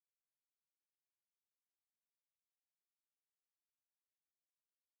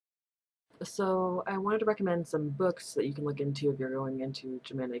So I wanted to recommend some books that you can look into if you're going into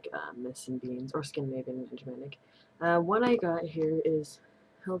Germanic myths and beings, or Scandinavian and Germanic. One I got here is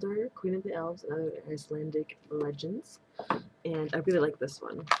Hildur, Queen of the Elves, and Other Icelandic Legends, and I really like this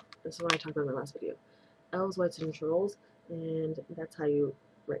one. This is one I talked about in my last video. Elves, Wights, and Trolls, and that's how you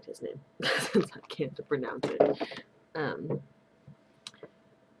write his name, since I can't pronounce it. Um,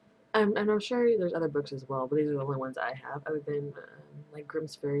 and I'm sure there's other books as well, but these are the only ones I have, other than like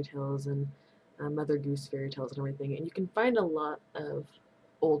Grimm's fairy tales and Mother Goose fairy tales and everything. And you can find a lot of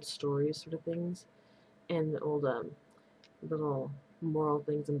old stories, sort of things, and old little moral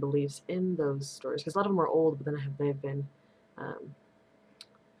things and beliefs in those stories. Because a lot of them are old, but then they've been um,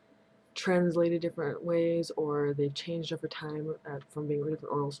 translated different ways, or they've changed over time from being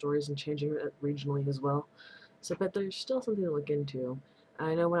different oral stories and changing it regionally as well. So, but there's still something to look into.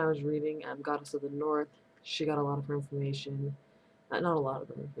 I know when I was reading Goddess of the North, she got a lot of her information. Not a lot of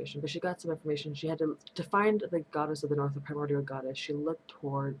her information, but she got some information. She had to find the Goddess of the North, the primordial goddess. She looked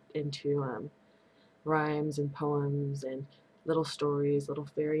toward into rhymes and poems and little stories, little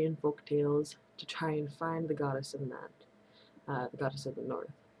fairy and folk tales to try and find the goddess in that, the Goddess of the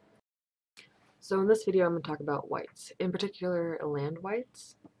North. So in this video, I'm going to talk about wights, in particular land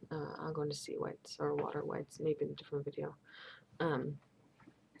wights. I'll go into sea wights or water wights, maybe in a different video.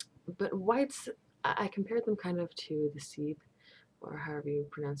 But wights, I compared them kind of to the Seed, or however you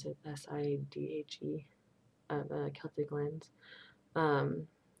pronounce it, Sidhe, of Celtic lands,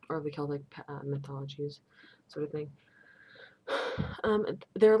 or the Celtic mythologies, sort of thing.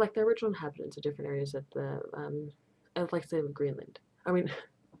 They're like the original inhabitants of different areas of the, like say Greenland. I mean,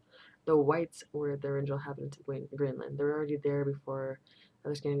 the wights were the original inhabitants of Greenland. They were already there before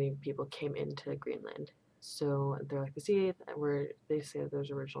other Scandinavian people came into Greenland. So they're like the sea, where they say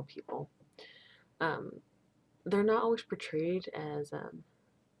those original people. Um, they're not always portrayed as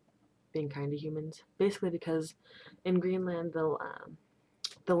being kind to humans, basically because in Greenland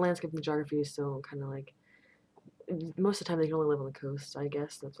the landscape and the geography is so kind of like, most of the time they can only live on the coast. I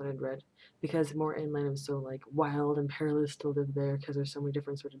guess that's what I'd read, because more inland is so like wild and perilous to live there because there's so many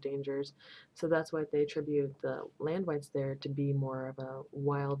different sort of dangers. So that's why they attribute the land wights there to be more of a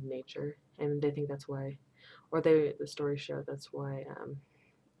wild nature, and they think that's why, or the stories show that's why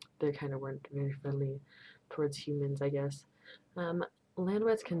they kind of weren't very friendly towards humans, I guess. Um, Land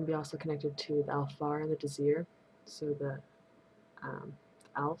wights can be also connected to the Alfar and the Desir, so the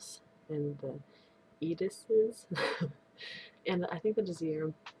Alfs and the Edises. And I think the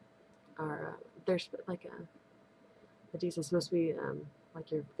Desir are, there's like a Edis is supposed to be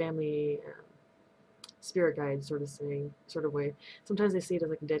like your family spirit guide sort of thing, sort of way. Sometimes they see it as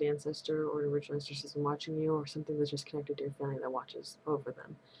like a dead ancestor or an original ancestor has been watching you, or something that's just connected to your family that watches over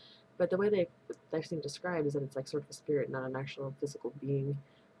them. But the way they've seen described is that it's like sort of a spirit, not an actual physical being,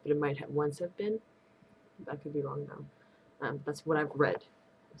 but it might have once have been. I could be wrong though. That's what I've read.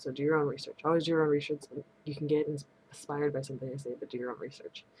 So do your own research. Always do your own research. You can get inspired by something I say, but do your own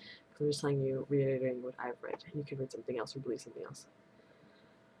research. Because I'm just telling you, reiterating what I've read. You could read something else or believe something else.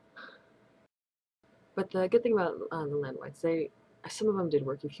 But the good thing about the land wights, some of them did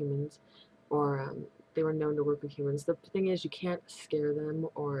work with humans, or they were known to work with humans. The thing is, you can't scare them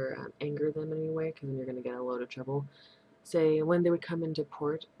or anger them in any way, because then you're going to get in a load of trouble. Say, when they would come into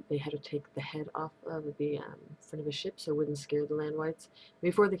port, they had to take the head off of the front of a ship so it wouldn't scare the land wights.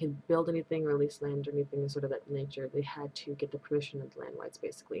 Before they could build anything or release land or anything sort of that nature, they had to get the permission of the land wights,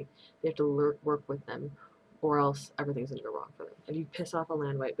 basically. They have to work with them, or else everything's going to go wrong for them. If you piss off a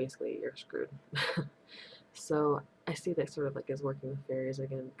land wight, basically, you're screwed. So I see that sort of like as working with fairies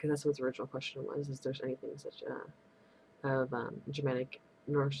again, because that's what the original question was, is there's anything such of Germanic,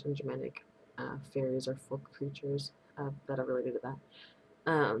 Norse and Germanic fairies or folk creatures that are related to that.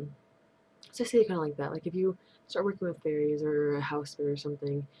 So I see it kind of like that. Like if you start working with fairies or a house fairy or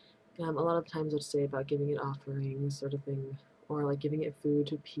something, a lot of times I'd say about giving it offerings, sort of thing, or like giving it food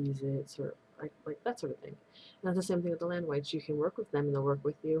to appease it, sort of like that sort of thing. And that's the same thing with the land wights. You can work with them and they'll work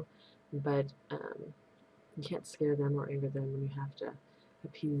with you, but you can't scare them or anger them when you have to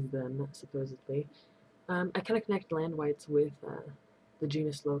appease them, supposedly. I kind of connect land wights with the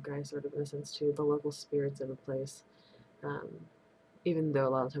genus loci, sort of in a sense too, the local spirits of a place. Um, Even though a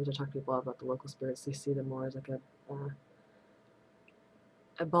lot of times I talk to people about the local spirits, they see them more as like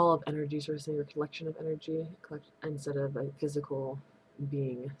a ball of energy, sort of thing, or collection of energy, instead of a physical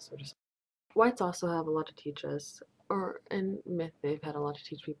being, so to speak. Whites also have a lot to teach us, or in myth they've had a lot to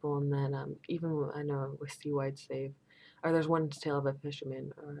teach people, and then even I know with sea whites there's one tale of a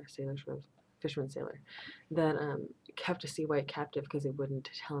fisherman or a sailor, sort of fisherman sailor, that kept a sea white captive because he wouldn't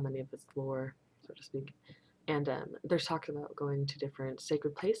tell him any of his lore, so to speak. And there's talks about going to different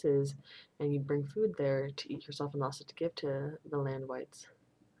sacred places, and you bring food there to eat yourself and also to give to the Land Wights.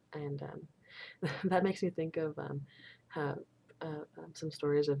 And that makes me think of how, some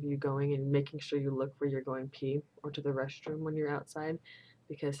stories of you going and making sure you look where you're going pee or to the restroom when you're outside,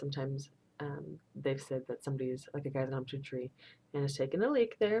 because sometimes they've said that somebody's like a guy's gone up to a tree and has taken a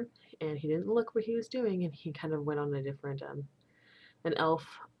leak there, and he didn't look what he was doing, and he kind of went on a different an elf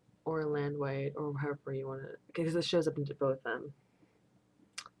or a land wight or however you want to, because it shows up into both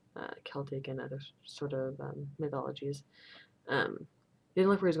Celtic and other sort of mythologies. He didn't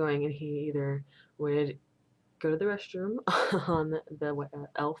look where he was going, and he either would go to the restroom on the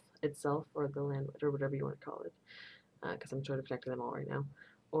elf itself or the land wight or whatever you want to call it, because I'm sort of connecting them all right now,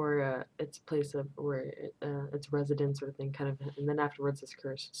 or its place of where its residence sort of thing, kind of, and then afterwards it's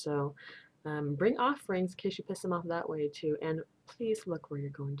cursed. So bring offerings in case you piss them off that way too, and please look where you're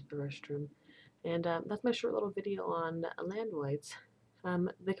going to the restroom. And that's my short little video on land wights.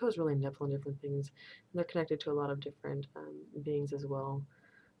 They goes really in depth on different things. And they're connected to a lot of different beings as well.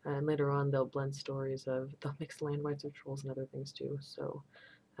 And later on, they'll blend stories of they'll mix land wights with trolls and other things too. So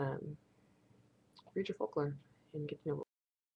read your folklore and get to know